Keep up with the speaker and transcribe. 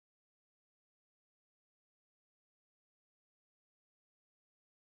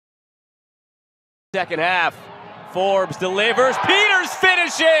Second half, Forbes delivers, Peters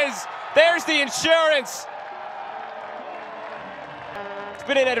finishes! There's the insurance! It's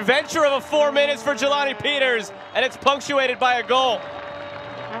been an adventure of 4 minutes for Jelani Peters, and it's punctuated by a goal.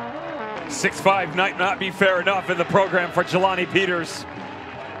 6'5" might not be fair enough in the program for Jelani Peters.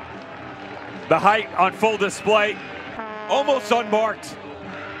 The height on full display, almost unmarked.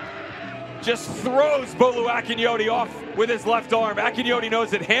 Just throws Bolu Akinyoti off with his left arm. Akinyoti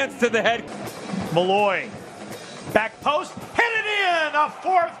knows it, hands to the head. Malloy, back post, hit it in! A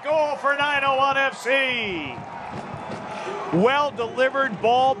fourth goal for 901 FC. Well delivered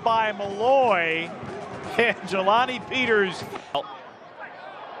ball by Malloy, and Jelani Peters.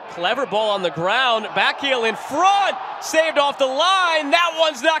 Clever ball on the ground, back heel in front, saved off the line. That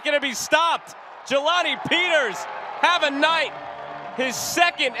one's not going to be stopped. Jelani Peters, have a night. His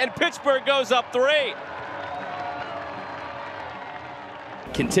second, and Pittsburgh goes up 3.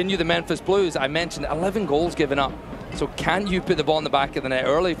 Continue the Memphis Blues. I mentioned 11 goals given up. So can you put the ball in the back of the net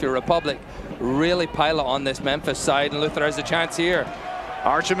early if you're Republic? Really pile it on this Memphis side, and Luther has a chance here.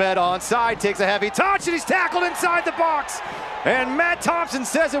 Archimed onside, takes a heavy touch, and he's tackled inside the box. And Matt Thompson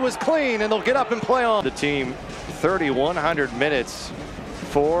says it was clean, and they'll get up and play on. The team, 3,100 minutes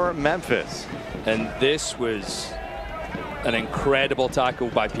for Memphis. And this was an incredible tackle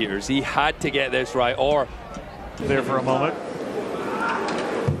by Peters. He had to get this right, or... There for a moment.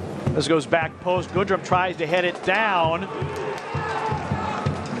 This goes back post. Goodrum tries to head it down.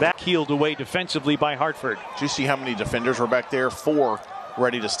 Back heeled away defensively by Hartford. Did you see how many defenders were back there? 4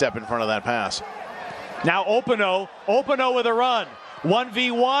 ready to step in front of that pass. Now Openo with a run.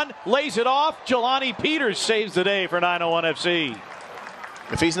 1v1, lays it off. Jelani Peters saves the day for 901 FC.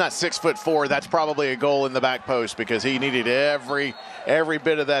 If he's not 6'4", that's probably a goal in the back post, because he needed every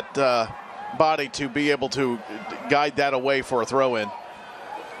bit of that body to be able to guide that away for a throw-in.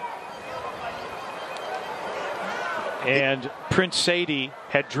 And Prince Sadie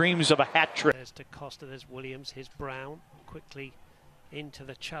had dreams of a hat trick. There's DaCosta, there's Williams, here's Brown. Quickly into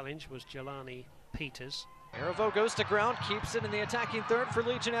the challenge was Jelani Peters. Aravo goes to ground, keeps it in the attacking third for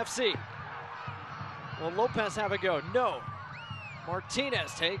Legion FC. Will Lopez have a go? No.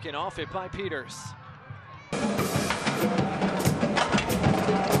 Martinez taken off it by Peters.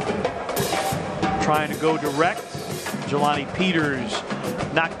 Trying to go direct. Jelani Peters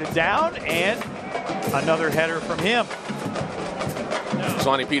knocked it down, and another header from him.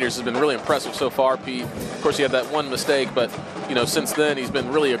 Jelani Peters has been really impressive so far, Pete. Of course, he had that one mistake, but since then he's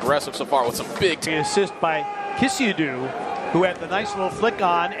been really aggressive so far with some big. Assist by Kisiadu, who had the nice little flick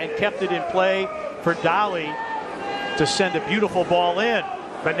on and kept it in play for Dolly to send a beautiful ball in.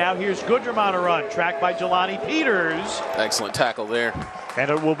 But now here's Goodrum on a run, tracked by Jelani Peters. Excellent tackle there. And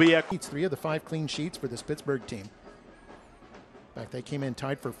it will be a... 3 of the 5 clean sheets for this Pittsburgh team. In fact, they came in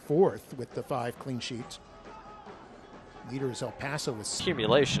tied for 4th with the 5 clean sheets. Leader is El Paso with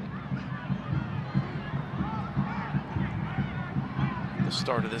accumulation. At the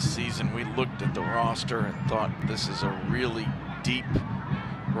start of this season, we looked at the roster and thought this is a really deep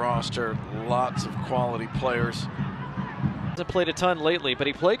roster, lots of quality players. Hasn't played a ton lately, but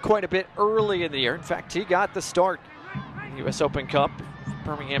he played quite a bit early in the year. In fact, he got the start in the U.S. Open Cup,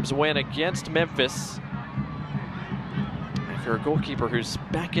 Birmingham's win against Memphis. If you're a goalkeeper who's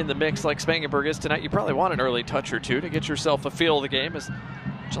back in the mix like Spangenberg is tonight, you probably want an early touch or two to get yourself a feel of the game as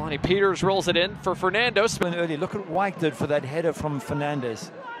Jelani Peters rolls it in for Fernandez. Early, look at what White did for that header from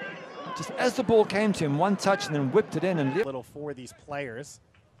Fernandez. Just as the ball came to him, one touch and then whipped it in. And little for these players.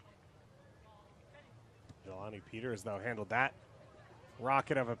 Jelani Peters, though, handled that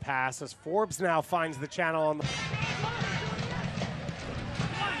rocket of a pass as Forbes now finds the channel on the...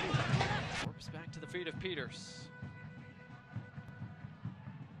 Forbes back to the feet of Peters.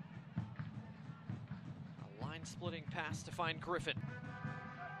 Splitting pass to find Griffin.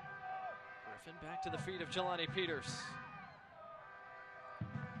 Griffin back to the feet of Jelani Peters.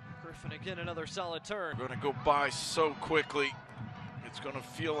 Griffin again, another solid turn. Going to go by so quickly. It's going to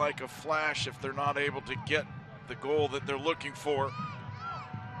feel like a flash if they're not able to get the goal that they're looking for.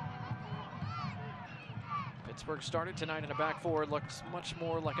 Pittsburgh started tonight in a back 4. It looks much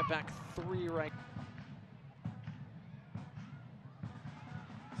more like a back 3 right.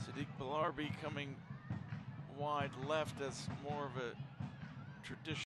 Sadiq Balarbi coming wide left as more of a traditional